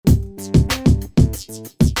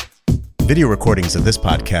Video recordings of this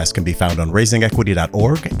podcast can be found on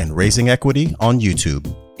raisingequity.org and Raising Equity on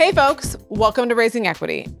YouTube. Hey folks, welcome to Raising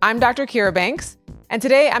Equity. I'm Dr. Kira Banks, and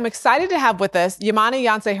today I'm excited to have with us Yamani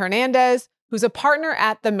Yance Hernandez, who's a partner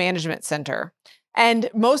at the Management Center. And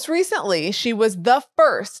most recently, she was the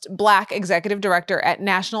first Black executive director at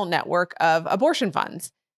National Network of Abortion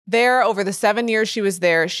Funds. There, over the 7 years she was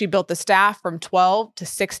there, she built the staff from 12 to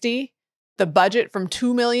 60, the budget from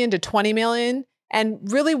 $2 million to $20 million,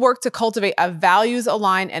 and really worked to cultivate a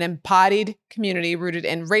values-aligned and embodied community rooted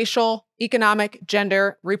in racial, economic,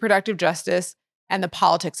 gender, reproductive justice, and the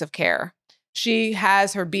politics of care. She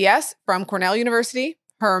has her BS from Cornell University,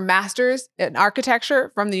 her master's in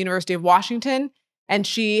architecture from the University of Washington, and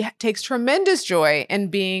she takes tremendous joy in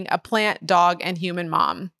being a plant, dog, and human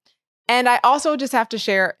mom. And I also just have to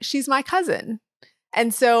share, she's my cousin.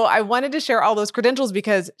 And so I wanted to share all those credentials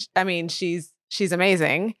because, I mean, she's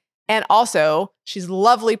amazing. And also, she's a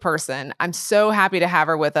lovely person. I'm so happy to have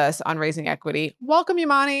her with us on Raising Equity. Welcome,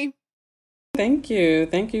 Yamani. Thank you.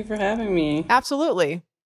 Thank you for having me. Absolutely.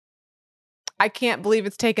 I can't believe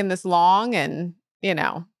it's taken this long and,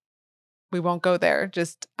 we won't go there.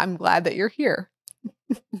 Just, I'm glad that you're here.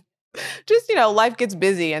 Just, life gets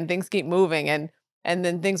busy and things keep moving and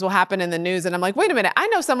then things will happen in the news. And I'm like, wait a minute, I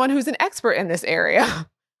know someone who's an expert in this area.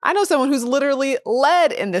 I know someone who's literally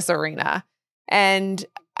led in this arena. And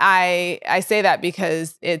I say that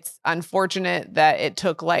because it's unfortunate that it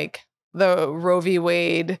took like the Roe v.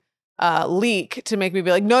 Wade leak to make me be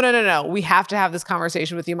like, no. We have to have this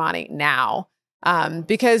conversation with Yamani now.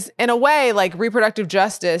 Because in a way, like reproductive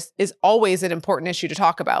justice is always an important issue to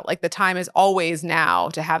talk about. Like the time is always now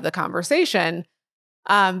to have the conversation.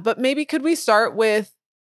 But maybe could we start with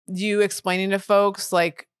you explaining to folks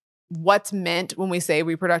like what's meant when we say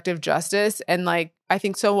reproductive justice? And like, I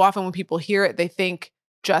think so often when people hear it, they think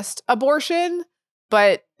just abortion,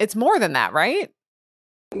 but it's more than that, right?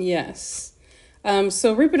 Yes.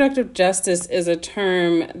 So reproductive justice is a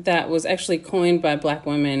term that was actually coined by Black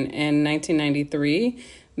women in 1993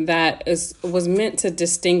 that was meant to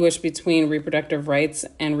distinguish between reproductive rights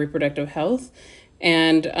and reproductive health,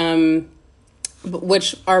 and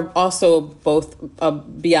which are also both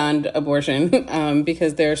beyond abortion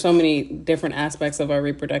because there are so many different aspects of our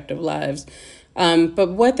reproductive lives.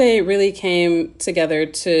 But what they really came together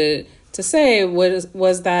to say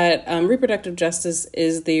was that reproductive justice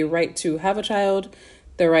is the right to have a child,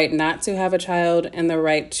 the right not to have a child, and the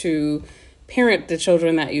right to parent the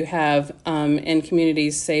children that you have in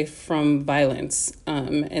communities safe from violence.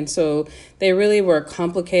 And so they really were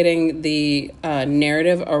complicating the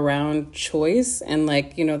narrative around choice and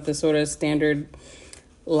the sort of standard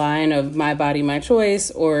line of my body, my choice,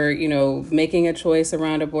 or, making a choice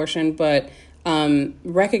around abortion, but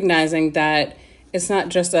recognizing that it's not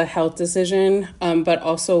just a health decision, but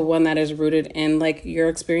also one that is rooted in your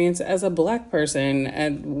experience as a Black person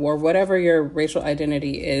or whatever your racial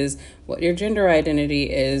identity is, what your gender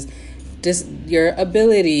identity is, just your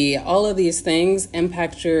ability, all of these things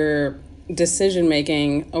impact your decision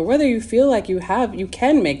making, or whether you feel like you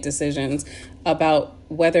can make decisions about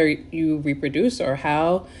whether you reproduce or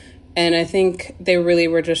how. And I think they really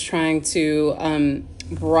were just trying to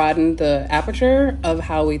broaden the aperture of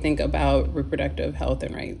how we think about reproductive health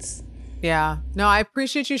and rights. Yeah. No, I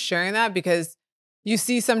appreciate you sharing that because you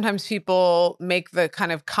see sometimes people make the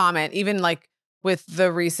kind of comment, even like with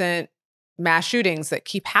the recent mass shootings that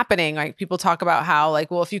keep happening. Like people talk about how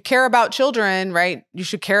well, if you care about children, right, you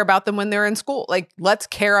should care about them when they're in school. Let's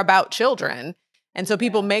care about children. And so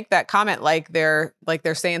people make that comment like they're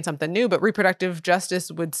saying something new, but reproductive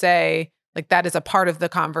justice would say that is a part of the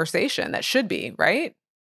conversation that should be, right?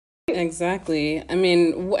 Exactly.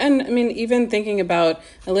 Even thinking about,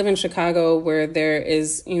 I live in Chicago where there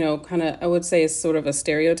is, I would say is sort of a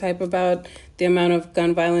stereotype about the amount of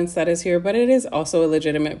gun violence that is here, but it is also a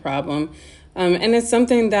legitimate problem. And it's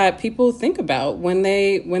something that people think about when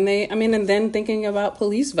and then thinking about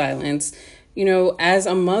police violence, as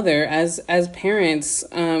a mother, as parents,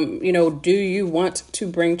 do you want to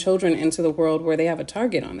bring children into the world where they have a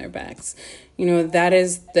target on their backs?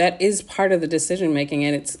 That is part of the decision making,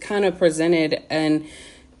 and it's kind of presented and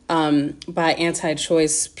by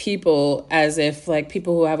anti-choice people as if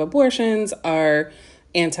people who have abortions are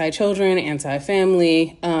anti-children,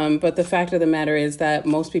 anti-family. But the fact of the matter is that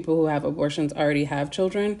most people who have abortions already have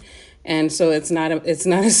children. And so it's not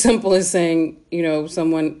as simple as saying,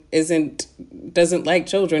 someone doesn't like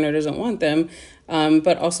children or doesn't want them,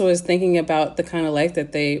 but also is thinking about the kind of life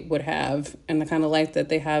that they would have and the kind of life that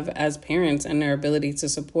they have as parents and their ability to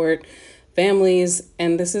support families.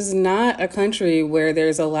 And this is not a country where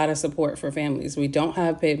there's a lot of support for families. We don't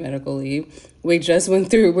have paid medical leave. We're just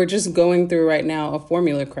going through right now a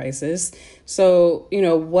formula crisis. So,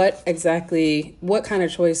 what kind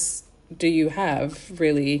of choice do you have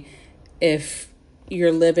really if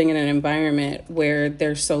you're living in an environment where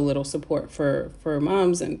there's so little support for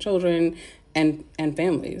moms and children and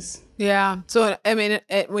families? Yeah. So, I mean,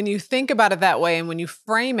 when you think about it that way and when you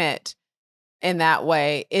frame it in that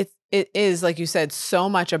way, it is, like you said, so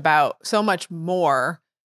much more.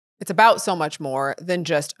 It's about so much more than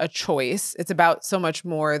just a choice. It's about so much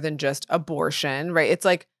more than just abortion, right? It's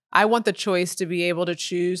like, I want the choice to be able to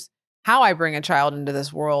choose how I bring a child into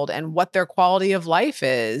this world and what their quality of life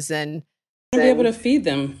is. And be able to feed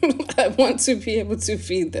them. I want to be able to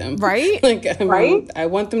feed them. Right? I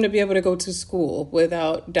want them to be able to go to school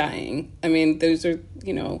without dying. I mean, those are,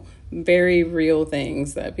 very real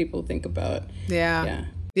things that people think about.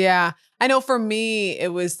 Yeah. I know for me,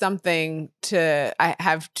 it was something I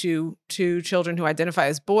have two children who identify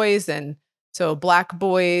as boys, and so Black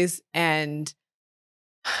boys. And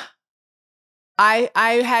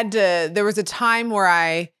there was a time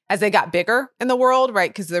where as they got bigger in the world, right?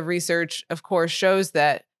 Because the research, of course, shows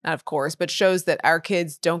that our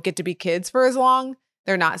kids don't get to be kids for as long.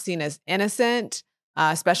 They're not seen as innocent,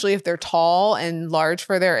 especially if they're tall and large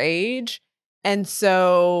for their age. And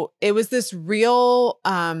so it was this real,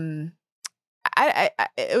 it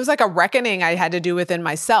was like a reckoning I had to do within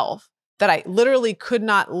myself, that I literally could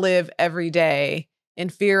not live every day in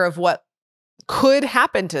fear of what could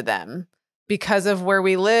happen to them because of where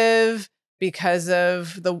we live, because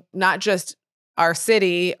of not just our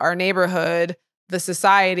city, our neighborhood, the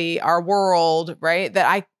society, our world, right?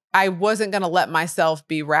 That I wasn't going to let myself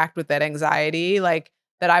be racked with that anxiety, like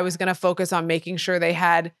that I was going to focus on making sure they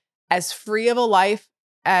had as free of a life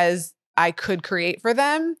as I could create for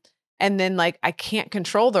them. And then like, I can't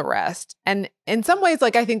control the rest. And in some ways,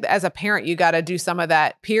 like, I think that as a parent, you got to do some of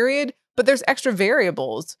that, period. But there's extra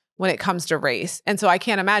variables when it comes to race. And so I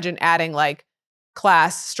can't imagine adding like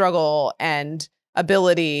class, struggle, and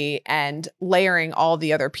ability and layering all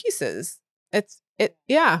the other pieces.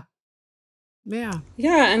 Yeah.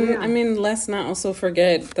 I mean, let's not also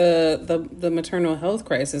forget the maternal health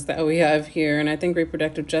crisis that we have here, and I think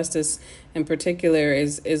reproductive justice in particular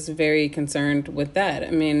is very concerned with that.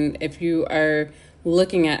 I mean, if you are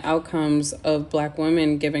looking at outcomes of Black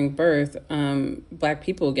women giving birth, Black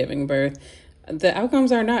people giving birth, the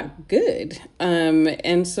outcomes are not good.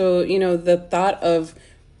 And so, the thought of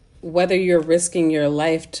whether you're risking your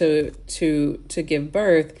life to give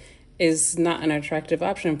birth is not an attractive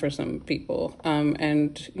option for some people,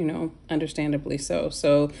 and understandably so.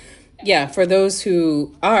 So, yeah, for those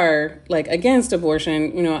who are like against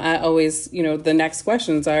abortion, I always, the next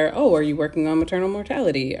questions are, are you working on maternal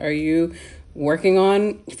mortality? Are you working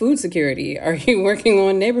on food security? Are you working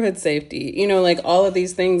on neighborhood safety? Like all of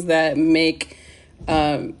these things that make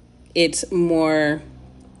it more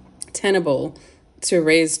tenable to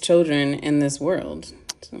raise children in this world.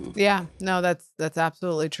 So. Yeah, no, that's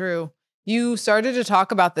absolutely true. You started to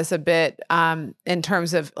talk about this a bit in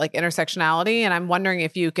terms of like intersectionality, and I'm wondering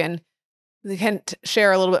if you can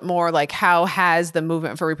share a little bit more, like how has the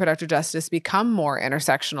movement for reproductive justice become more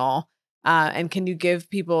intersectional, and can you give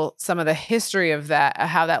people some of the history of that,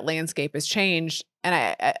 how that landscape has changed?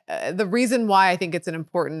 And the reason why I think it's an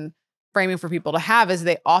important framing for people to have is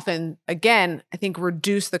they often, again, I think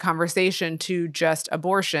reduce the conversation to just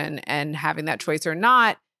abortion and having that choice or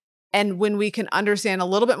not. And when we can understand a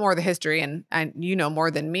little bit more of the history, and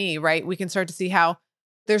more than me, right? We can start to see how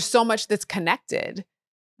there's so much that's connected.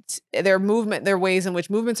 Their ways in which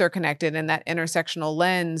movements are connected, and that intersectional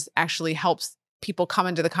lens actually helps people come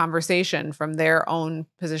into the conversation from their own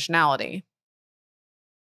positionality.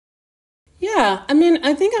 Yeah, I mean,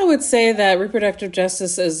 I think I would say that reproductive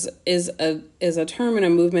justice is a term and a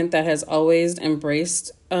movement that has always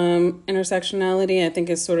embraced intersectionality. I think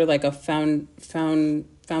it's sort of like a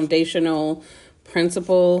foundational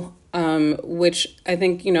principle, which I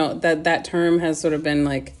think that term has sort of been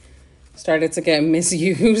like started to get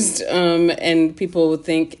misused, and people would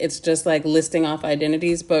think it's just like listing off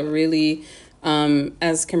identities, but really,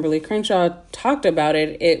 as Kimberly Crenshaw talked about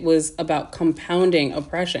it, it was about compounding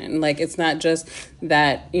oppression. Like, it's not just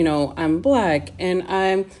that, I'm Black and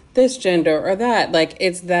I'm this gender or that. Like,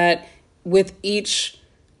 it's that with each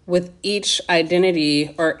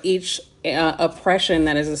identity or each oppression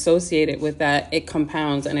that is associated with that, it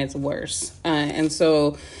compounds and it's worse. And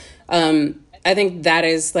so I think that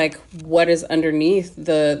is like what is underneath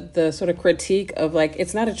the sort of critique of like,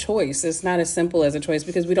 it's not a choice. It's not as simple as a choice,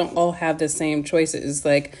 because we don't all have the same choices,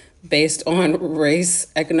 like based on race,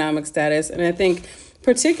 economic status. And I think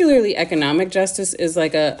particularly economic justice is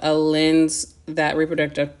like a lens that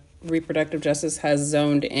reproductive justice has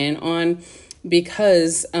zoned in on,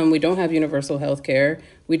 because we don't have universal health care.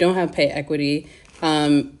 We don't have pay equity.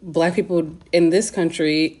 Black people in this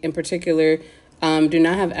country in particular do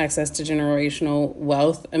not have access to generational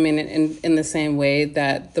wealth. I mean, in the same way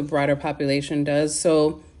that the broader population does.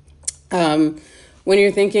 So when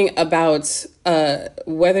you're thinking about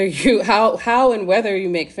whether you, how and whether you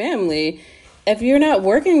make family, if you're not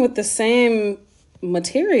working with the same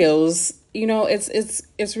materials, you know,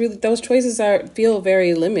 it's really, those choices feel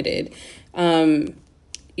very limited.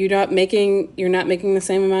 You're not making the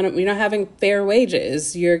same amount of, you're not having fair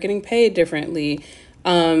wages. You're getting paid differently.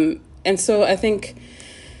 And so I think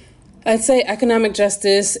I'd say economic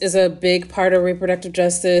justice is a big part of reproductive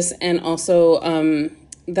justice. And also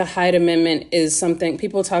the Hyde Amendment is something,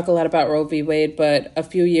 people talk a lot about Roe v. Wade, but a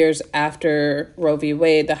few years after Roe v.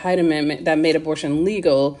 Wade, the Hyde Amendment that made abortion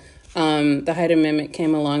legal, the Hyde Amendment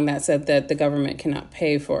came along that said that the government cannot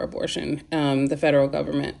pay for abortion, the federal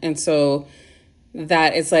government. And so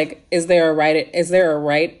that it's like, is there a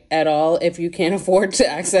right at all if you can't afford to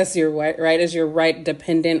access your right? Is your right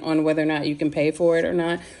dependent on whether or not you can pay for it or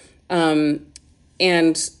not?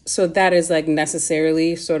 And so that is like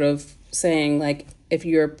necessarily sort of saying like, if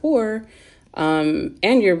you're poor and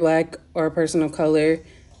you're Black or a person of color,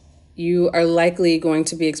 you are likely going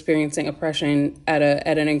to be experiencing oppression at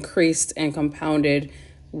an increased and compounded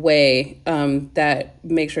way that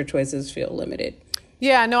makes your choices feel limited.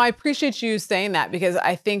 Yeah, no, I appreciate you saying that, because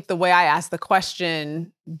I think the way I asked the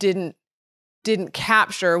question didn't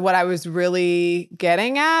capture what I was really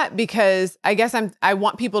getting at, because I guess I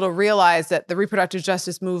want people to realize that the reproductive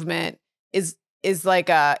justice movement is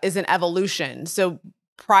an evolution. So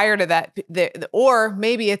prior to that, or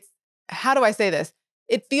maybe it's, how do I say this?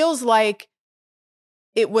 It feels like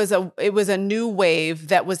it was a new wave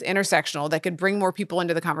that was intersectional, that could bring more people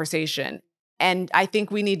into the conversation. And I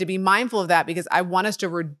think we need to be mindful of that, because I want us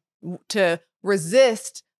to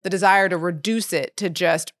resist the desire to reduce it to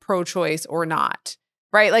just pro-choice or not,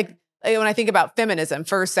 right? Like when I think about feminism,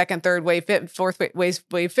 first, second, third wave, fourth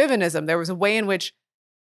wave feminism, there was a way in which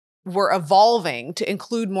we're evolving to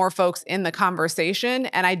include more folks in the conversation.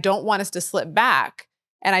 And I don't want us to slip back.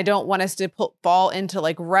 And I don't want us to fall into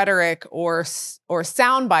like rhetoric or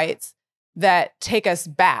sound bites that take us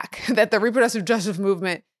back. That the reproductive justice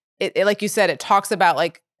movement, it like you said, it talks about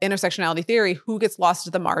like intersectionality theory, who gets lost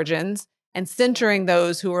at the margins, and centering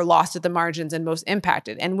those who are lost at the margins and most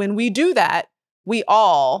impacted. And when we do that, we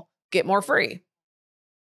all get more free.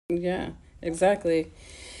 Yeah, exactly.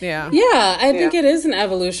 Yeah. Yeah, I think it is an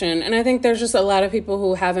evolution. And I think there's just a lot of people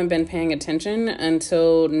who haven't been paying attention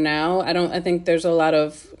until now. I think there's a lot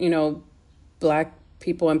of, Black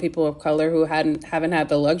people and people of color who haven't had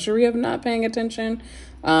the luxury of not paying attention.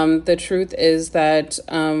 The truth is that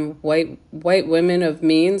white women of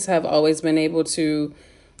means have always been able to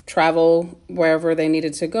travel wherever they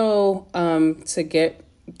needed to go to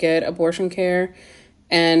get abortion care.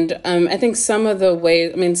 And I think some of the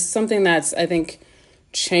ways, something that's, I think,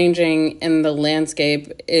 changing in the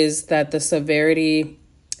landscape is that the severity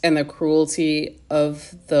and the cruelty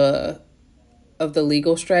of the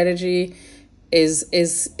legal strategy is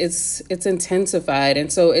intensified.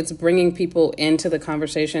 And so it's bringing people into the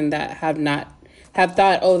conversation that have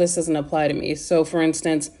thought, oh, this doesn't apply to me. So for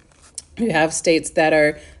instance, you have states that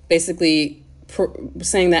are basically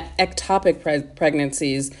saying that ectopic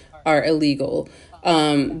pregnancies are illegal,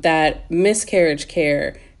 that miscarriage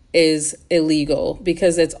care is illegal,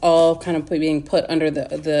 because it's all kind of being put under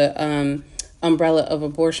the umbrella of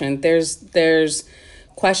abortion. There's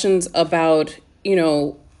questions about,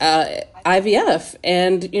 IVF,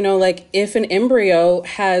 and, like, if an embryo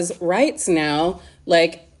has rights now,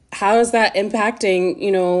 like, how is that impacting,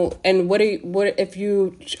 and what if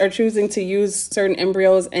you are choosing to use certain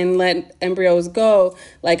embryos and let embryos go,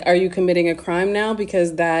 like, are you committing a crime now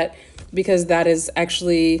because that is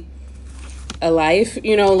actually a life,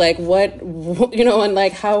 like what, and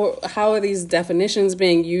like how are these definitions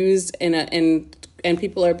being used and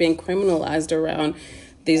people are being criminalized around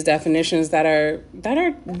these definitions that are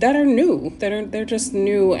new, they're just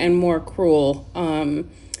new and more cruel,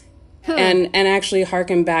 and actually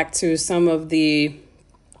harken back to some of the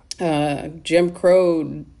Jim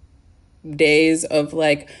Crow days of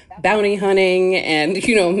like bounty hunting and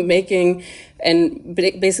making and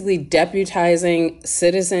basically deputizing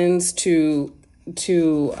citizens to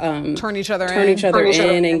turn each other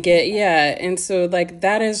in and get, yeah. And so like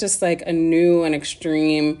that is just like a new and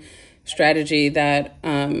extreme strategy that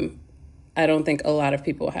I don't think a lot of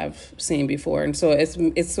people have seen before. And so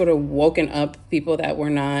it's sort of woken up people that were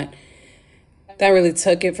not, that really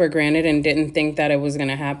took it for granted and didn't think that it was going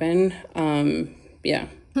to happen. Yeah.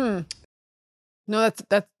 No,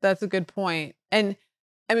 that's a good point. And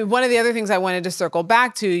I mean, one of the other things I wanted to circle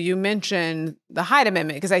back to, you mentioned the Hyde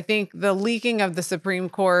Amendment, because I think the leaking of the Supreme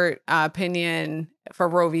Court opinion for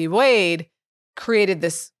Roe v. Wade created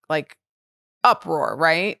this like uproar,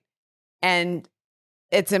 right? And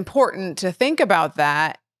it's important to think about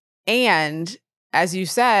that. And as you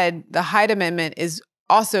said, the Hyde Amendment is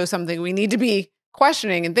also something we need to be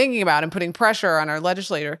questioning and thinking about and putting pressure on our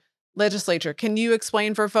legislature. Can you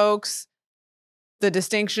explain for folks the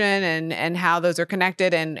distinction and how those are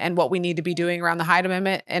connected and what we need to be doing around the Hyde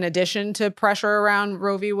Amendment in addition to pressure around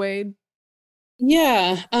Roe v. Wade?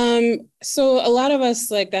 Yeah. So a lot of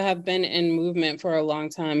us like that have been in movement for a long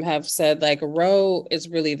time have said like Roe is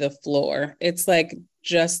really the floor. It's like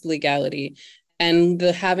just legality. And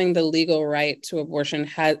having the legal right to abortion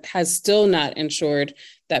has still not ensured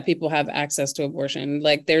that people have access to abortion.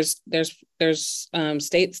 Like there's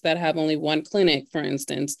states that have only one clinic, for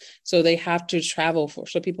instance, so people have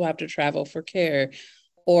to travel for care,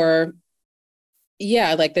 or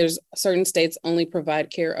like there's certain states only provide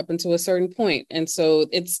care up until a certain point, and so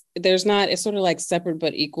it's sort of like separate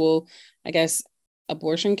but equal, I guess,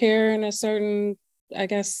 abortion care in a certain. I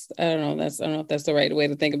guess I don't know if that's the right way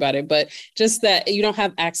to think about it, but just that you don't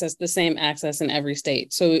have the same access in every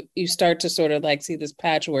state. So you start to sort of like see this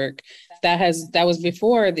patchwork that was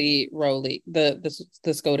before the Roe League, the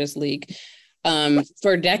SCOTUS League.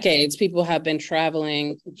 For decades, people have been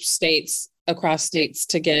traveling across states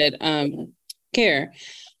to get care.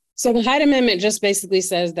 So the Hyde Amendment just basically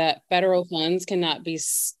says that federal funds cannot be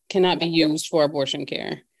used for abortion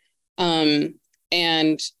care,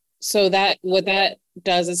 and so what that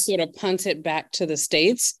does is sort of punt it back to the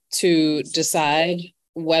states to decide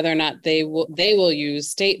whether or not they will use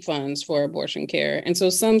state funds for abortion care. And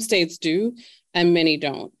so some states do and many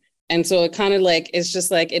don't. And so it kind of like, it's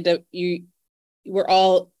just like we're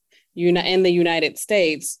all in the United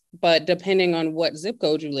States, but depending on what zip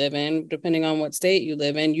code you live in, depending on what state you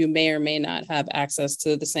live in, you may or may not have access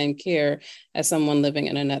to the same care as someone living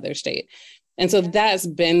in another state. And so that's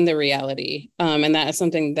been the reality. And that is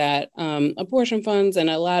something that abortion funds and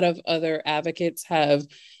a lot of other advocates have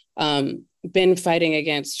been fighting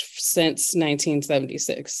against since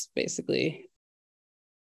 1976, basically.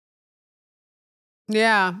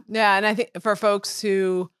 Yeah. And I think for folks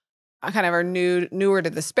who kind of are newer to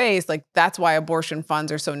the space, like that's why abortion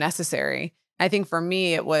funds are so necessary. I think for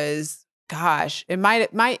me, it was, gosh, it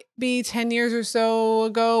might be 10 years or so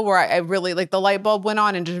ago where I really like the light bulb went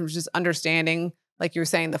on and just understanding, like you're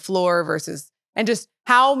saying, the floor versus, and just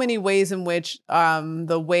how many ways in which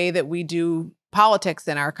the way that we do politics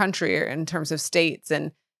in our country in terms of states,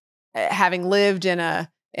 and having lived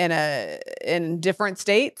in different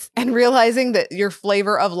states and realizing that your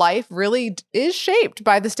flavor of life really is shaped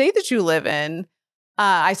by the state that you live in.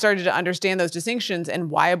 I started to understand those distinctions and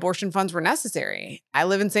why abortion funds were necessary. I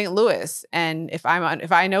live in St. Louis, and if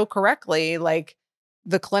I know correctly, like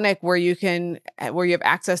the clinic where you have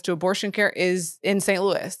access to abortion care is in St.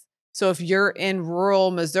 Louis. So if you're in rural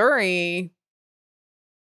Missouri,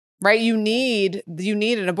 right, you need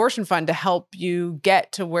an abortion fund to help you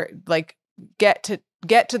get to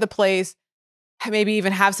the place, maybe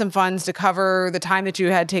even have some funds to cover the time that you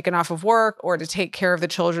had taken off of work or to take care of the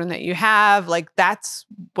children that you have. Like that's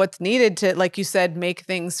what's needed to, like you said, make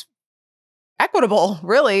things equitable,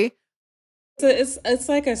 really. So it's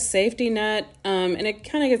like a safety net. And it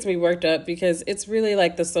kind of gets me worked up because it's really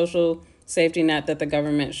like the social safety net that the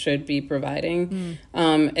government should be providing.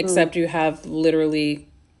 Except you have literally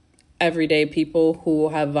everyday people who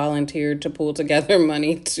have volunteered to pull together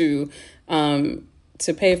money to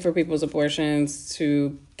pay for people's abortions,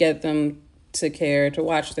 to get them to care, to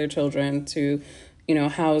watch their children, to,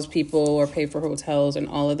 house people or pay for hotels and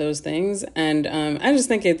all of those things. And I just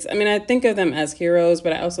think I think of them as heroes,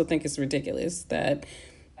 but I also think it's ridiculous that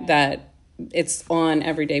it's on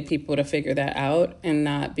everyday people to figure that out and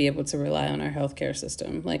not be able to rely on our healthcare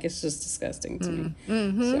system. Like, it's just disgusting to me.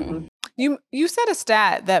 So. You said a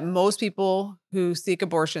stat that most people who seek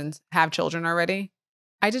abortions have children already.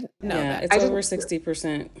 I didn't know that. It's over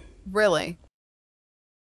 60%. Really?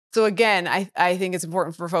 So again, I think it's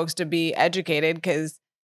important for folks to be educated, because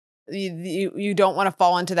you don't want to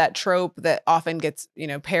fall into that trope that often gets,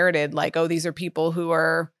 parroted, like, oh, these are people who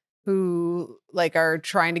are who like are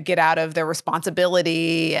trying to get out of their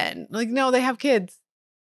responsibility and like, no, they have kids.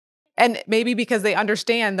 And maybe because they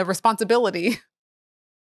understand the responsibility.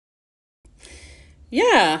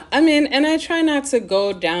 Yeah, I mean, and I try not to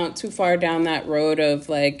go down too far down that road of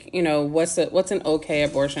like, what's an okay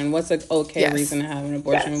abortion? What's an okay Yes. reason to have an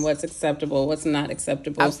abortion? Yes. What's acceptable? What's not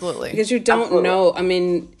acceptable? Absolutely. Because you don't know. I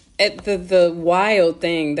mean, the wild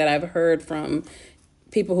thing that I've heard from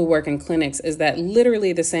people who work in clinics is that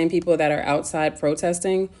literally the same people that are outside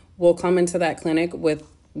protesting will come into that clinic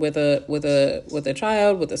with a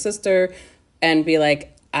child, with a sister, and be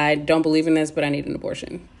like, I don't believe in this, but I need an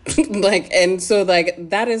abortion. And so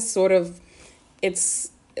that is sort of, it's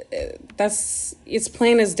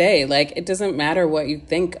plain as day. Like, it doesn't matter what you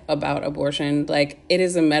think about abortion. Like, it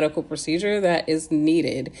is a medical procedure that is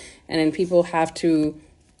needed, and then people have to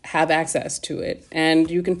have access to it. And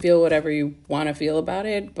you can feel whatever you want to feel about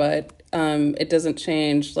it, but it doesn't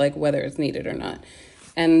change like whether it's needed or not.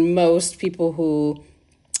 And most people who,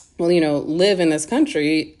 live in this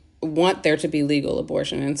country want there to be legal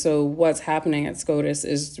abortion. And so what's happening at SCOTUS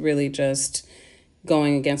is really just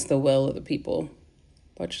going against the will of the people,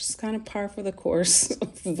 which is kind of par for the course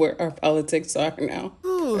of where our politics are now.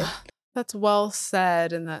 Ooh, that's well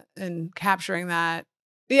said and capturing that.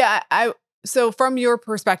 Yeah, so from your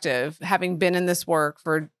perspective, having been in this work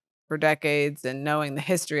for decades and knowing the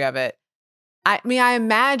history of it, I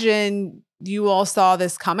imagine you all saw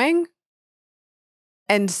this coming.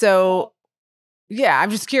 And so, yeah, I'm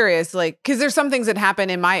just curious, like, because there's some things that happen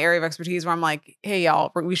in my area of expertise where I'm like, hey,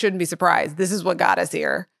 y'all, we shouldn't be surprised. This is what got us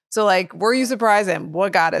here. So, like, were you surprised and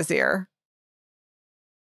what got us here?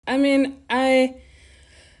 I mean, I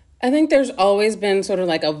think there's always been sort of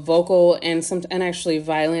like a vocal and actually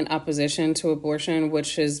violent opposition to abortion,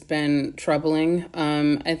 which has been troubling.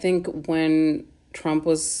 I think when Trump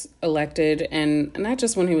was elected, and not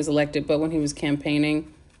just when he was elected, but when he was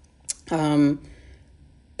campaigning,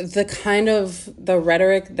 the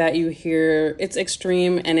rhetoric that you hear, it's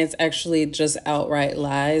extreme and it's actually just outright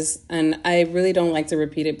lies. And I really don't like to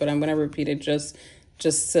repeat it, but I'm going to repeat it just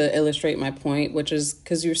to illustrate my point, which is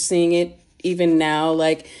because you're seeing it even now,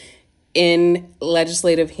 like in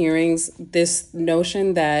legislative hearings, this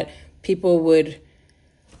notion that people would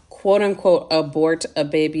quote unquote abort a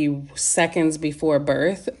baby seconds before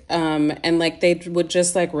birth. And like they would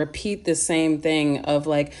just like repeat the same thing of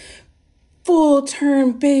like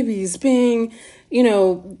full-term babies being,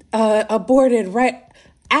 aborted right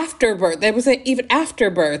after birth. They would say even after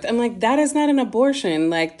birth. I'm like, that is not an abortion.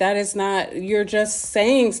 Like, that is not, you're just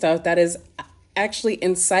saying stuff that is actually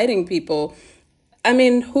inciting people. I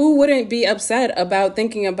mean, who wouldn't be upset about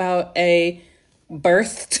thinking about a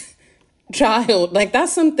birthed child? Like,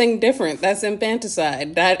 that's something different. That's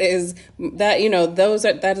infanticide. That is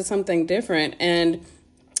something different. And,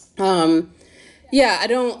 yeah,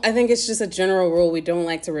 I think it's just a general rule. We don't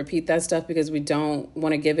like to repeat that stuff because we don't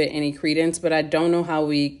want to give it any credence, but I don't know how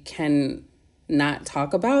we can not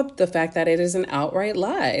talk about the fact that it is an outright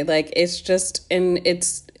lie. Like, it's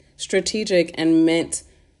strategic and meant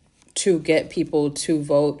to get people to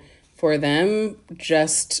vote for them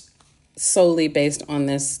just solely based on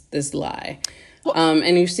this lie.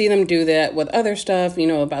 And you see them do that with other stuff,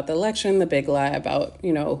 about the election, the big lie about,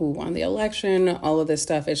 who won the election, all of this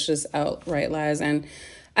stuff. It's just outright lies. And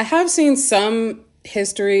I have seen some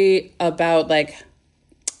history about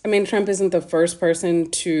Trump isn't the first person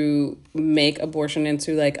to make abortion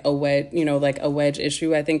into like a wedge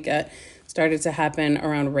issue. I think that started to happen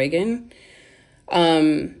around Reagan.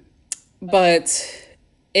 But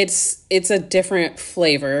it's a different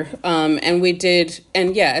flavor.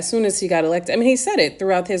 As soon as he got elected, he said it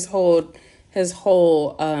throughout his whole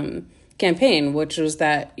campaign, which was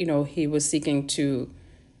that, he was seeking to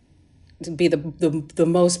be the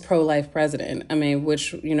most pro-life president.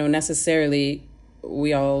 Which, necessarily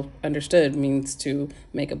we all understood means to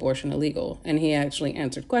make abortion illegal. And he actually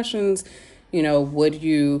answered questions, would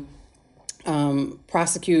you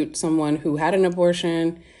prosecute someone who had an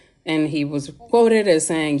abortion? And he was quoted as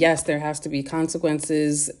saying, yes, there has to be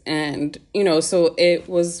consequences. And, so it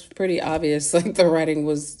was pretty obvious, like the writing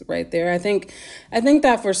was right there. I think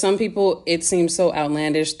that for some people, it seems so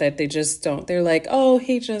outlandish that they just don't. They're like, oh,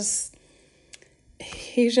 he's just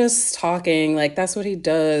talking, like that's what he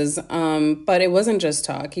does. But it wasn't just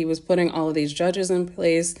talk. He was putting all of these judges in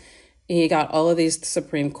place. He got all of these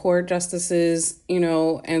Supreme Court justices,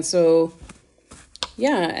 and so,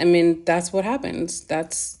 yeah, that's what happens.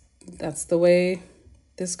 That's the way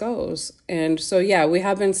this goes. And so, yeah, we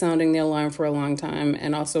have been sounding the alarm for a long time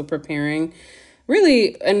and also preparing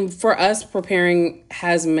really. And for us, preparing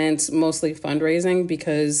has meant mostly fundraising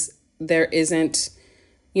because there isn't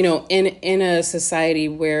in a society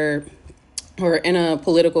where, or in a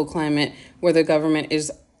political climate where the government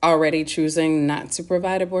is already choosing not to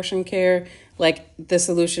provide abortion care, like the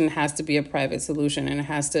solution has to be a private solution, and it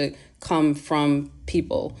has to come from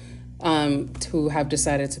people who have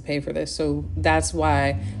decided to pay for this. So that's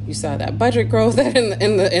why you saw that budget growth in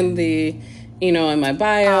the in my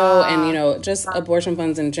bio, and just abortion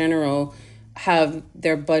funds in general have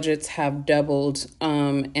their budgets have doubled,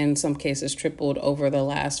 in some cases tripled over the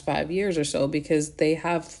last 5 years or so, because they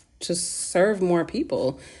have to serve more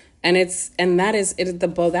people. And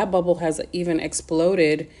that bubble has even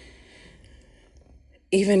exploded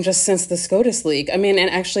even just since the SCOTUS leak. I mean, and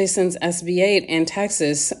actually since SB 8 in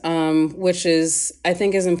Texas, which I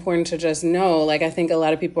think is important to just know. Like, I think a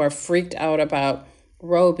lot of people are freaked out about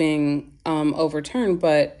Roe being overturned,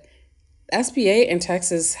 but SB 8 in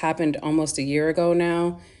Texas happened almost a year ago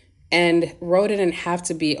now, and Roe didn't have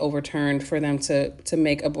to be overturned for them to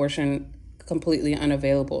make abortion completely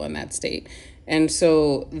unavailable in that state. And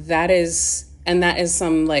so that is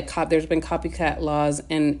some there's been copycat laws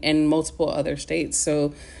in multiple other states.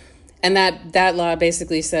 So, and that law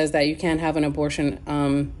basically says that you can't have an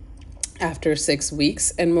abortion after 6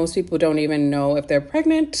 weeks, and most people don't even know if they're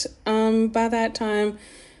pregnant by that time.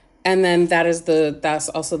 And then that's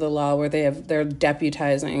also the law where they're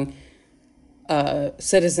deputizing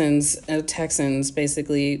citizens, Texans,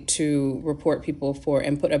 basically, to report people for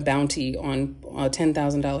and put a bounty on a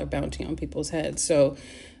 $10,000 bounty on people's heads. So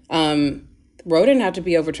Roe didn't have to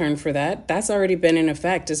be overturned for that. That's already been in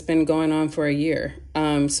effect. It's been going on for a year.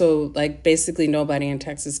 So basically nobody in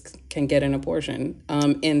Texas can get an abortion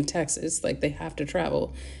in Texas. Like, they have to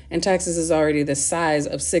travel. And Texas is already the size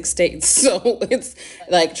of 6 states. So it's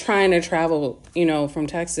like trying to travel, from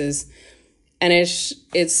Texas. And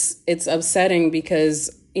it's upsetting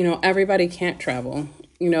because, everybody can't travel.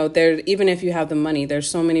 Even if you have the money, there's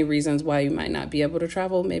so many reasons why you might not be able to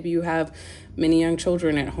travel. Maybe you have many young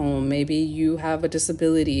children at home. Maybe you have a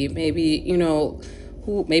disability. Maybe,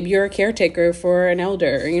 maybe you're a caretaker for an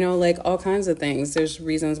elder, all kinds of things. There's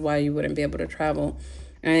reasons why you wouldn't be able to travel.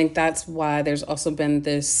 And I think that's why there's also been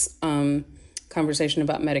this conversation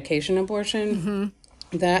about medication abortion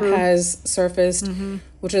that has surfaced,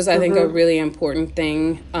 which is, I think, a really important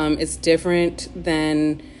thing. It's different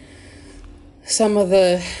than some of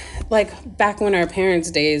the, back when our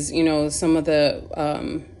parents' days, some of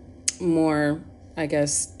the more, I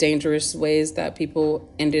guess, dangerous ways that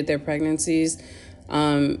people ended their pregnancies,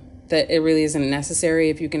 that it really isn't necessary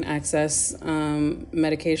if you can access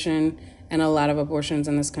medication. And a lot of abortions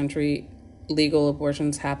in this country, legal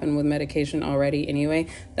abortions, happen with medication already anyway.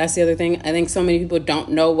 That's the other thing. I think so many people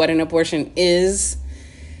don't know what an abortion is.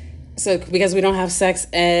 So because we don't have sex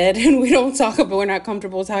ed and we're not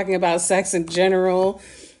comfortable talking about sex in general.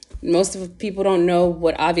 Most of people don't know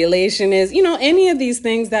what ovulation is. Any of these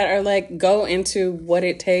things that are go into what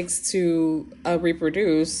it takes to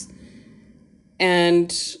reproduce. And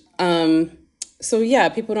so, yeah,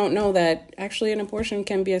 people don't know that actually an abortion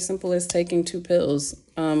can be as simple as taking 2 pills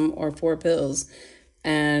or 4 pills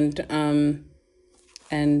and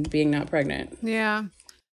being not pregnant. Yeah.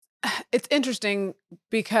 It's interesting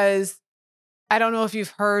because I don't know if you've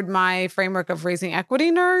heard my framework of raising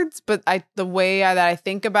equity nerds, but the way that I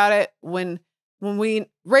think about it, when we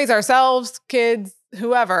raise ourselves, kids,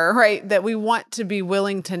 whoever, right, that we want to be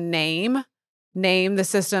willing to name the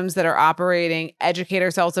systems that are operating, educate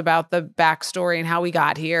ourselves about the backstory and how we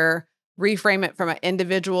got here, reframe it from an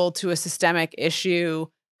individual to a systemic issue,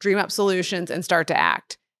 dream up solutions, and start to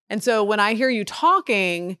act. And so when I hear you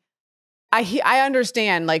talking, I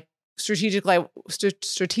understand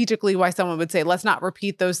strategically why someone would say, let's not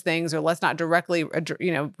repeat those things, or let's not directly,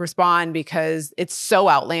 respond because it's so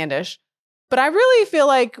outlandish. But I really feel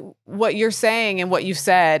like what you're saying and what you've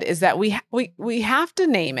said is that we have to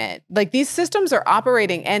name it. Like, these systems are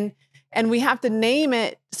operating, and we have to name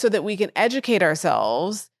it so that we can educate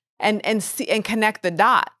ourselves and see and connect the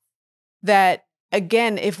dots. That,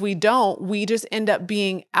 again, if we don't, we just end up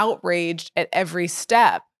being outraged at every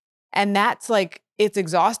step. And that's it's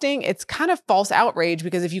exhausting. It's kind of false outrage,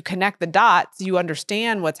 because if you connect the dots, you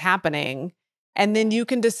understand what's happening, and then you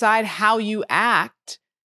can decide how you act,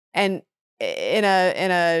 and in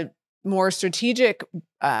a more strategic,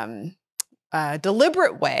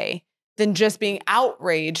 deliberate way than just being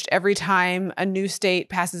outraged every time a new state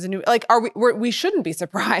passes a new. We shouldn't be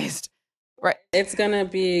surprised, right? It's gonna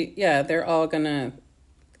be, they're all gonna.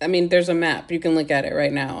 I mean, there's a map. You can look at it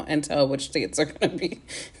right now and tell which states are going to be.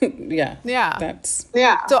 Yeah.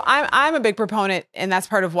 So I'm a big proponent, and that's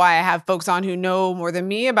part of why I have folks on who know more than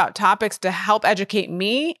me about topics to help educate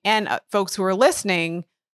me and folks who are listening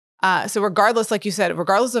So regardless, like you said,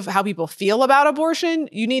 regardless of how people feel about abortion,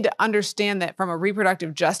 you need to understand that from a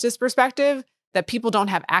reproductive justice perspective, that people don't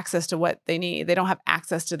have access to what they need. They don't have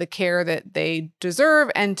access to the care that they deserve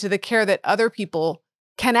and to the care that other people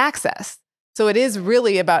can access. So it is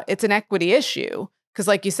really it's an equity issue. Because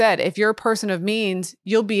like you said, if you're a person of means,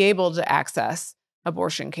 you'll be able to access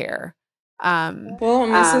abortion care. Well,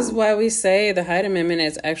 and this is why we say the Hyde Amendment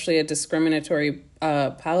is actually a discriminatory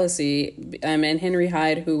policy. And Henry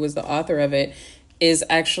Hyde, who was the author of it, is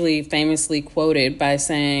actually famously quoted by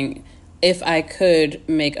saying, if I could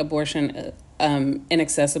make abortion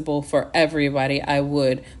inaccessible for everybody, I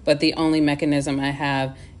would. But the only mechanism I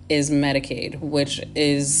have is Medicaid, which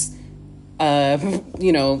is,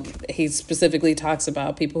 he specifically talks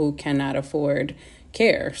about people who cannot afford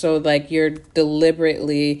care. So like you're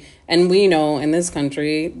deliberately, and we know in this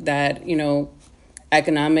country that,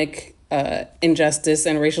 economic injustice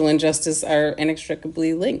and racial injustice are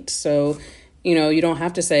inextricably linked. So, you don't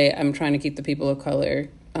have to say, I'm trying to keep the people of color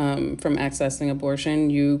from accessing abortion.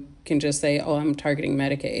 You can just say, oh, I'm targeting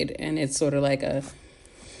Medicaid. And it's sort of like a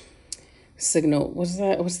signal. What's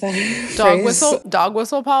that? Dog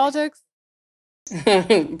whistle politics?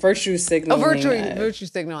 Virtue signaling. Oh, virtue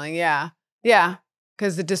signaling. Yeah. Yeah.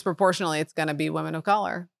 Because disproportionately, it's going to be women of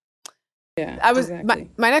color. Yeah, exactly.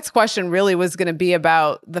 My next question really was going to be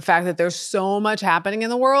about the fact that there's so much happening in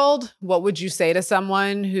the world. What would you say to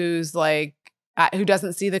someone who's like, who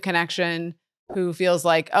doesn't see the connection, who feels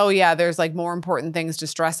like, oh yeah, there's like more important things to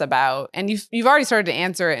stress about? And you've already started to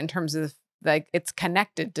answer it in terms of like it's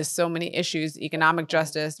connected to so many issues, economic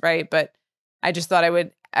justice, right? But I just thought I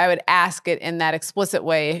would ask it in that explicit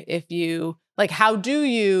way. If you like, how do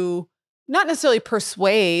you not necessarily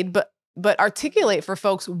persuade, but articulate for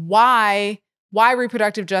folks why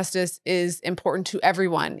reproductive justice is important to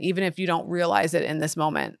everyone, even if you don't realize it in this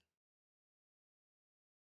moment?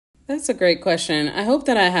 That's a great question. I hope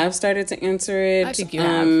that I have started to answer it. I think you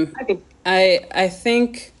have. I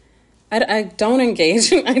think I don't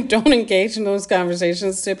engage. I don't engage in those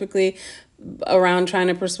conversations typically around trying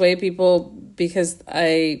to persuade people, because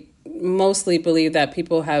I mostly believe that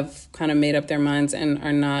people have kind of made up their minds and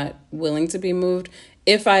are not willing to be moved.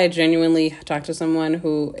 If I genuinely talk to someone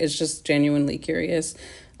who is just genuinely curious,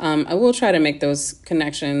 I will try to make those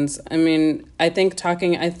connections. I mean, I think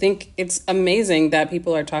it's amazing that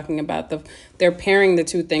people are talking about they're pairing the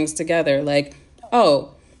two things together. Like,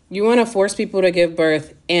 oh, you want to force people to give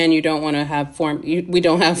birth and you don't want to have we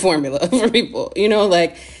don't have formula for people,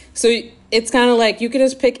 so it's kind of like you could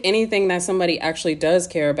just pick anything that somebody actually does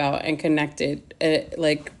care about and connect it,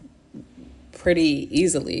 like pretty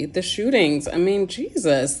easily. The shootings, I mean,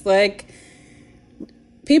 Jesus, like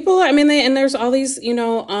people, I mean, and there's all these,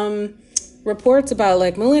 reports about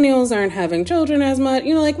like millennials aren't having children as much,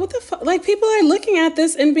 like what the fuck, like people are looking at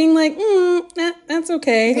this and being like, that's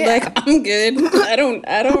okay. Yeah. Like, I'm good. I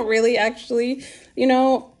don't really actually,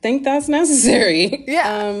 think that's necessary.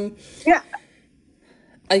 Yeah.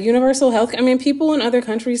 A universal health. I mean, people in other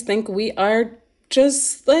countries think we are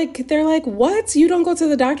just like, they're like, what? You don't go to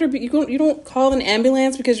the doctor, but you don't call an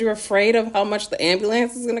ambulance because you're afraid of how much the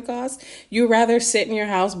ambulance is going to cost. You rather sit in your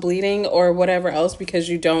house bleeding or whatever else because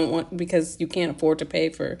you can't afford to pay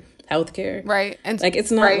for healthcare. Right. And like,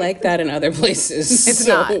 it's not like that in other places. It's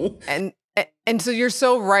not. And so you're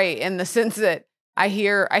so right in the sense that I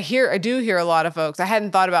do hear a lot of folks. I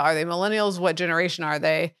hadn't thought about, are they millennials? What generation are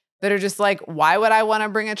they? That are just like, why would I want to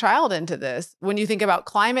bring a child into this? When you think about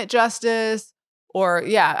climate justice, or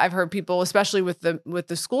I've heard people, especially with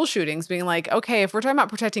the school shootings, being like, okay, if we're talking about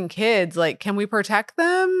protecting kids, like, can we protect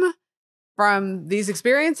them from these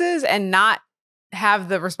experiences and not have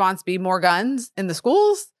the response be more guns in the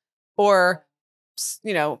schools or,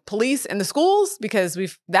 police in the schools? Because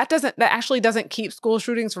that actually doesn't keep school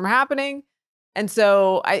shootings from happening. And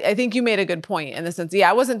so I think you made a good point in the sense,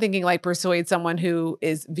 I wasn't thinking like persuade someone who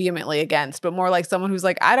is vehemently against, but more like someone who's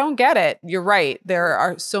like, I don't get it. You're right. There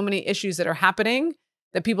are so many issues that are happening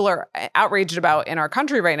that people are outraged about in our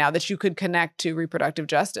country right now that you could connect to reproductive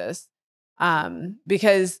justice.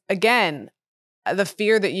 Because again, the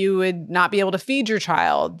fear that you would not be able to feed your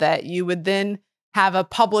child, that you would then have a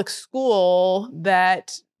public school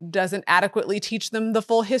that doesn't adequately teach them the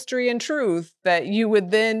full history and truth, that you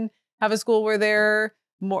would then have a school where they're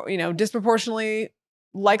more, disproportionately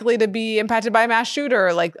likely to be impacted by a mass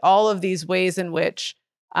shooter, like all of these ways in which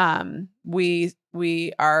we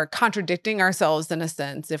are contradicting ourselves in a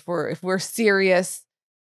sense if we're serious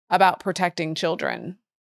about protecting children.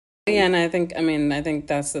 Yeah, and I think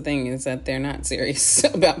that's the thing, is that they're not serious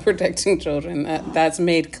about protecting children. That's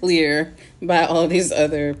made clear by all these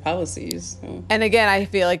other policies. So. And again, I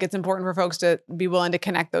feel like it's important for folks to be willing to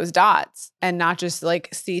connect those dots and not just like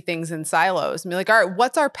see things in silos and be like, all right,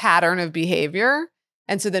 what's our pattern of behavior?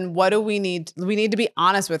 And so then what do we need? We need to be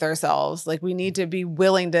honest with ourselves. Like we need to be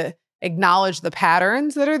willing to acknowledge the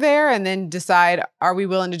patterns that are there and then decide, are we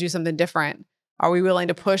willing to do something different? Are we willing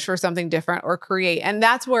to push for something different or create? And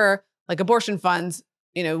that's where like abortion funds,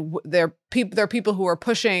 you know, there are people who are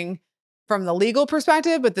pushing from the legal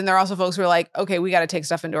perspective, but then there are also folks who are like, okay, we got to take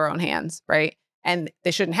stuff into our own hands, right? And they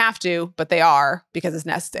shouldn't have to, but they are because it's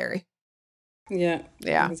necessary. Yeah,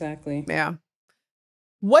 exactly. Yeah.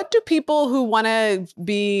 What do people who want to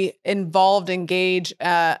be involved, engage,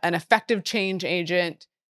 an effective change agent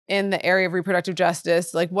in the area of reproductive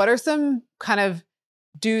justice, like what are some kind of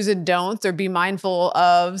do's and don'ts or be mindful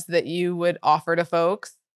of that you would offer to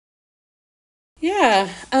folks?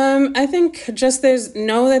 Yeah, I think just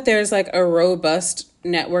know that there's like a robust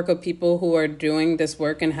network of people who are doing this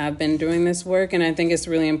work and have been doing this work. And I think it's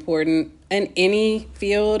really important in any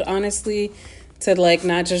field, honestly, to like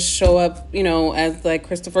not just show up, you know, as like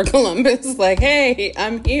Christopher Columbus, like, hey,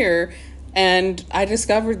 I'm here and I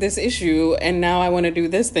discovered this issue and now I want to do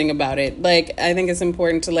this thing about it. Like, I think it's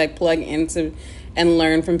important to like plug into and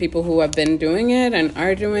learn from people who have been doing it and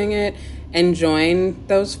are doing it and join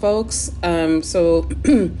those folks. So,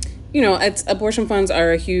 you know, abortion funds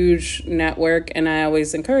are a huge network, and I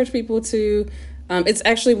always encourage people to. It's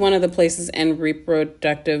actually one of the places in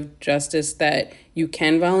reproductive justice that you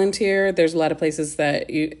can volunteer. There's a lot of places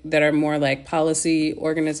that are more like policy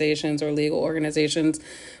organizations or legal organizations,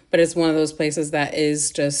 but it's one of those places that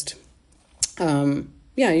is just,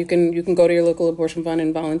 you can go to your local abortion fund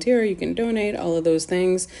and volunteer. You can donate, all of those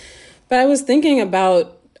things. But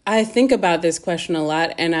I think about this question a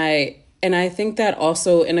lot, and I think that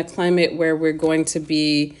also in a climate where we're going to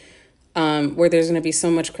be, where there's going to be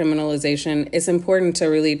so much criminalization, it's important to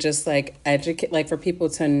really just like educate, like for people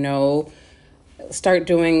to know, start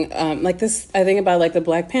doing like this. I think about like the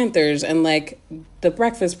Black Panthers and like the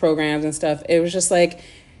breakfast programs and stuff. It was just like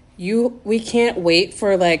we can't wait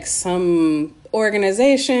for like some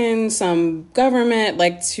organization, some government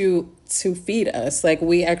like to feed us. Like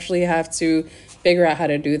we actually have to figure out how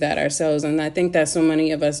to do that ourselves. And I think that so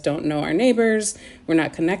many of us don't know our neighbors. We're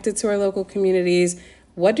not connected to our local communities.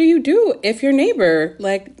 What do you do if your neighbor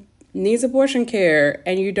like needs abortion care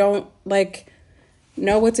and you don't like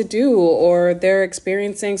know what to do, or they're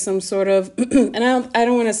experiencing some sort of, and I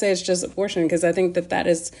don't want to say it's just abortion, because I think that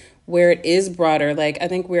is where it is broader. Like, I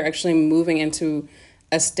think we're actually moving into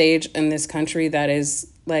a stage in this country that is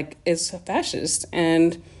like, it's fascist,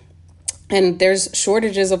 and there's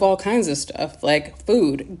shortages of all kinds of stuff, like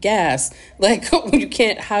food, gas, like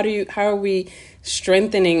how are we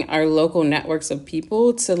strengthening our local networks of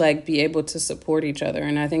people to like be able to support each other?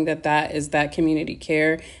 And I think that community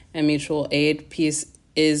care and mutual aid piece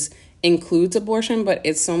includes abortion, but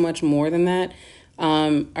it's so much more than that.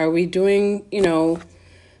 Are we doing,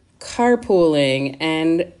 carpooling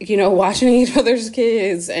and, watching each other's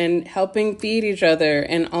kids and helping feed each other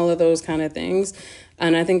and all of those kind of things?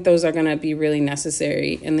 And I think those are going to be really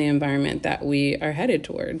necessary in the environment that we are headed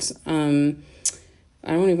towards.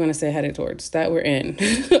 I don't even want to say headed towards, that we're in.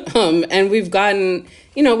 And we've gotten,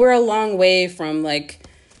 we're a long way from like,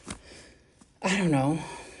 I don't know,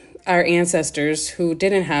 our ancestors who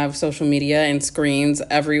didn't have social media and screens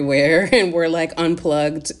everywhere and were like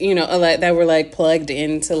unplugged, that were like plugged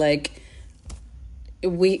into like,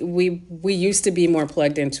 we used to be more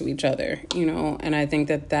plugged into each other, and I think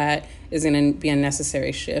that is going to be a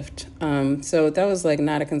necessary shift. So that was like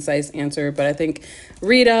not a concise answer, but I think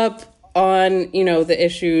read up on, the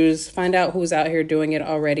issues, find out who's out here doing it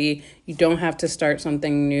already. You don't have to start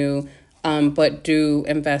something new, but do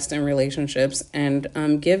invest in relationships and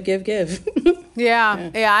give.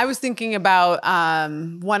 Yeah. I was thinking about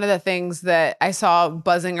one of the things that I saw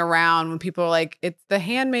buzzing around when people were like, it's The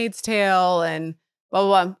Handmaid's Tale and blah,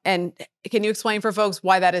 blah, blah. And can you explain for folks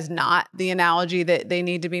why that is not the analogy that they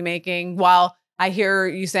need to be making? While I hear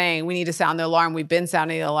you saying we need to sound the alarm, we've been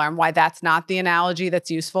sounding the alarm, why that's not the analogy that's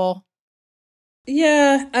useful?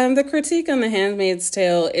 Yeah, the critique on The Handmaid's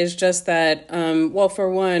Tale is just that, for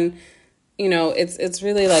one, it's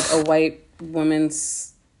really like a white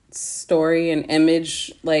woman's story and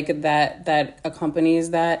image like that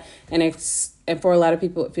accompanies that, and for a lot of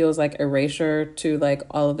people it feels like erasure to like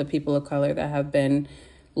all of the people of color that have been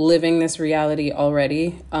living this reality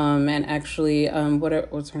already. And actually,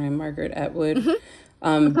 what's her name, Margaret Atwood,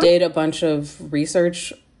 did a bunch of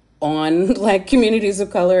research on like communities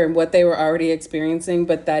of color and what they were already experiencing,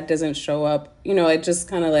 but that doesn't show up. It just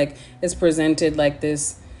kind of like is presented like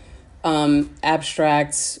this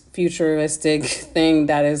abstract, futuristic thing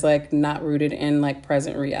that is like not rooted in like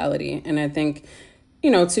present reality. And I think,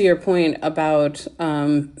 to your point about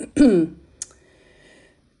the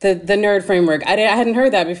nerd framework, I hadn't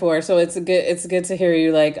heard that before, so it's good to hear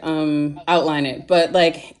you like outline it. But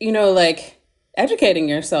like like educating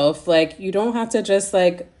yourself, like you don't have to just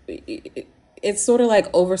like, it's sort of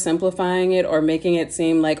like oversimplifying it or making it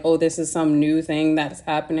seem like, oh, this is some new thing that's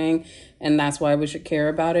happening and that's why we should care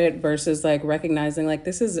about it, versus like recognizing like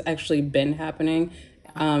this has actually been happening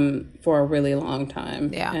for a really long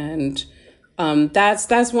time. Yeah. And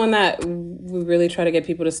that's one that we really try to get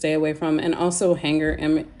people to stay away from. And also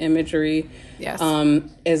hanger imagery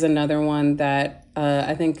is another one that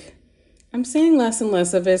I think I'm seeing less and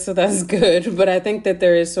less of it, so that's good. But I think that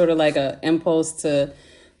there is sort of like a impulse to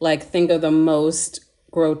like think of the most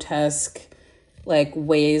grotesque like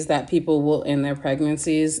ways that people will end their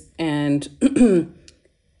pregnancies. And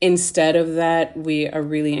instead of that, we are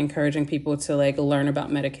really encouraging people to like learn about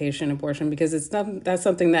medication abortion, because that's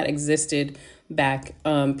something that existed back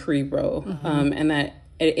pre-Roe. And that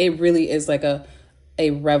it really is like a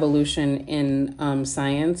revolution in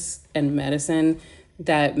science and medicine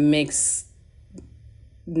that makes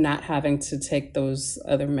not having to take those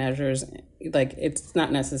other measures, like it's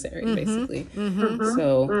not necessary, basically.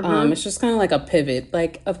 So it's just kind of like a pivot.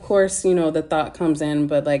 Like, of course, the thought comes in,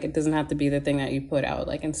 but like it doesn't have to be the thing that you put out.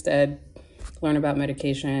 Like instead, learn about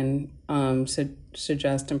medication,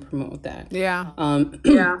 suggest and promote that. Yeah.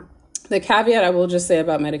 The caveat I will just say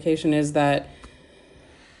about medication is that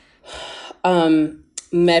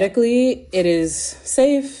medically it is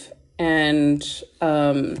safe and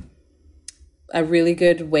a really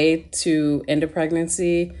good way to end a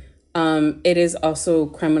pregnancy. It is also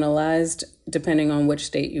criminalized depending on which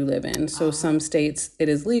state you live in. So some states it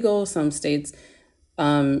is legal, some states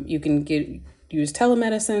you can use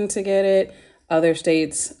telemedicine to get it. Other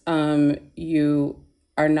states you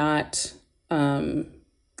are not,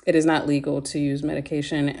 it is not legal to use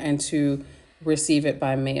medication and to receive it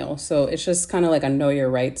by mail. So it's just kind of like a know your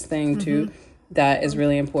rights thing too. That is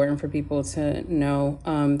really important for people to know.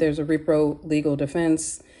 There's a Repro Legal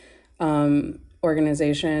Defense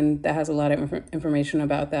organization that has a lot of information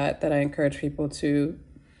about that I encourage people to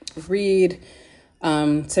read,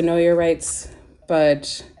 to know your rights.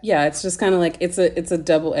 But yeah, it's just kind of like, it's a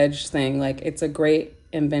double-edged thing. Like it's a great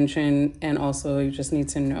invention, and also you just need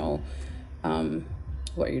to know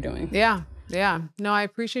what you're doing. Yeah. No, I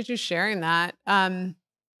appreciate you sharing that.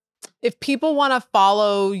 If people want to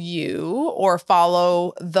follow you or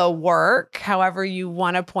follow the work, however you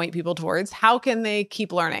want to point people towards, how can they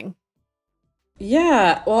keep learning?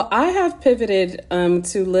 Yeah, well, I have pivoted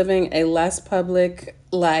to living a less public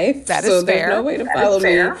life. That is so fair. There's no way to follow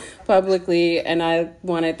me publicly, and I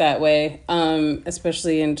want it that way,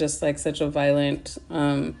 especially in just like such a violent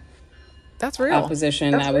that's real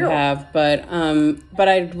opposition that we have. But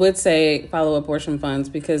I would say follow Abortion Funds,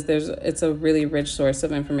 because it's a really rich source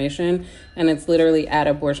of information, and it's literally at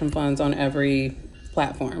Abortion Funds on every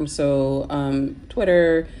platform. So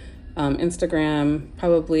Twitter, Instagram,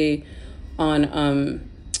 probably on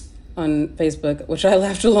Facebook, which I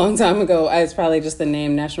left a long time ago. It's probably just the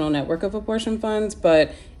name National Network of Abortion Funds,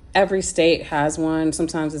 but every state has one.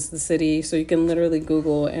 Sometimes it's the city. So you can literally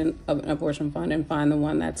Google an abortion fund and find the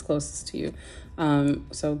one that's closest to you.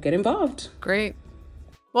 So get involved. Great.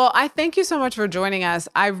 Well, I thank you so much for joining us.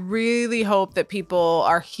 I really hope that people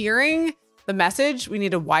are hearing the message. We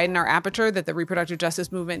need to widen our aperture, that the reproductive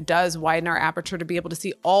justice movement does widen our aperture to be able to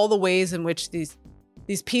see all the ways in which these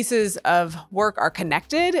pieces of work are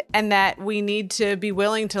connected, and that we need to be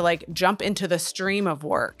willing to like jump into the stream of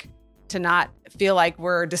work, to not feel like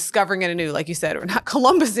we're discovering it anew. Like you said, we're not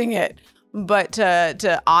Columbusing it, but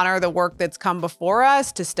to honor the work that's come before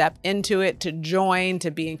us, to step into it, to join,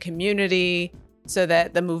 to be in community, so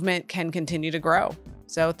that the movement can continue to grow.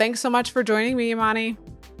 So thanks so much for joining me, Imani.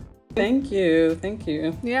 Thank you.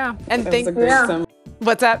 Yeah. And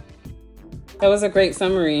what's that? That was a great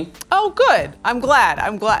summary. Oh, good. I'm glad.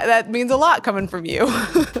 That means a lot coming from you.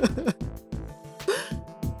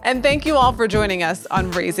 And thank you all for joining us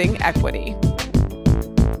on Raising Equity.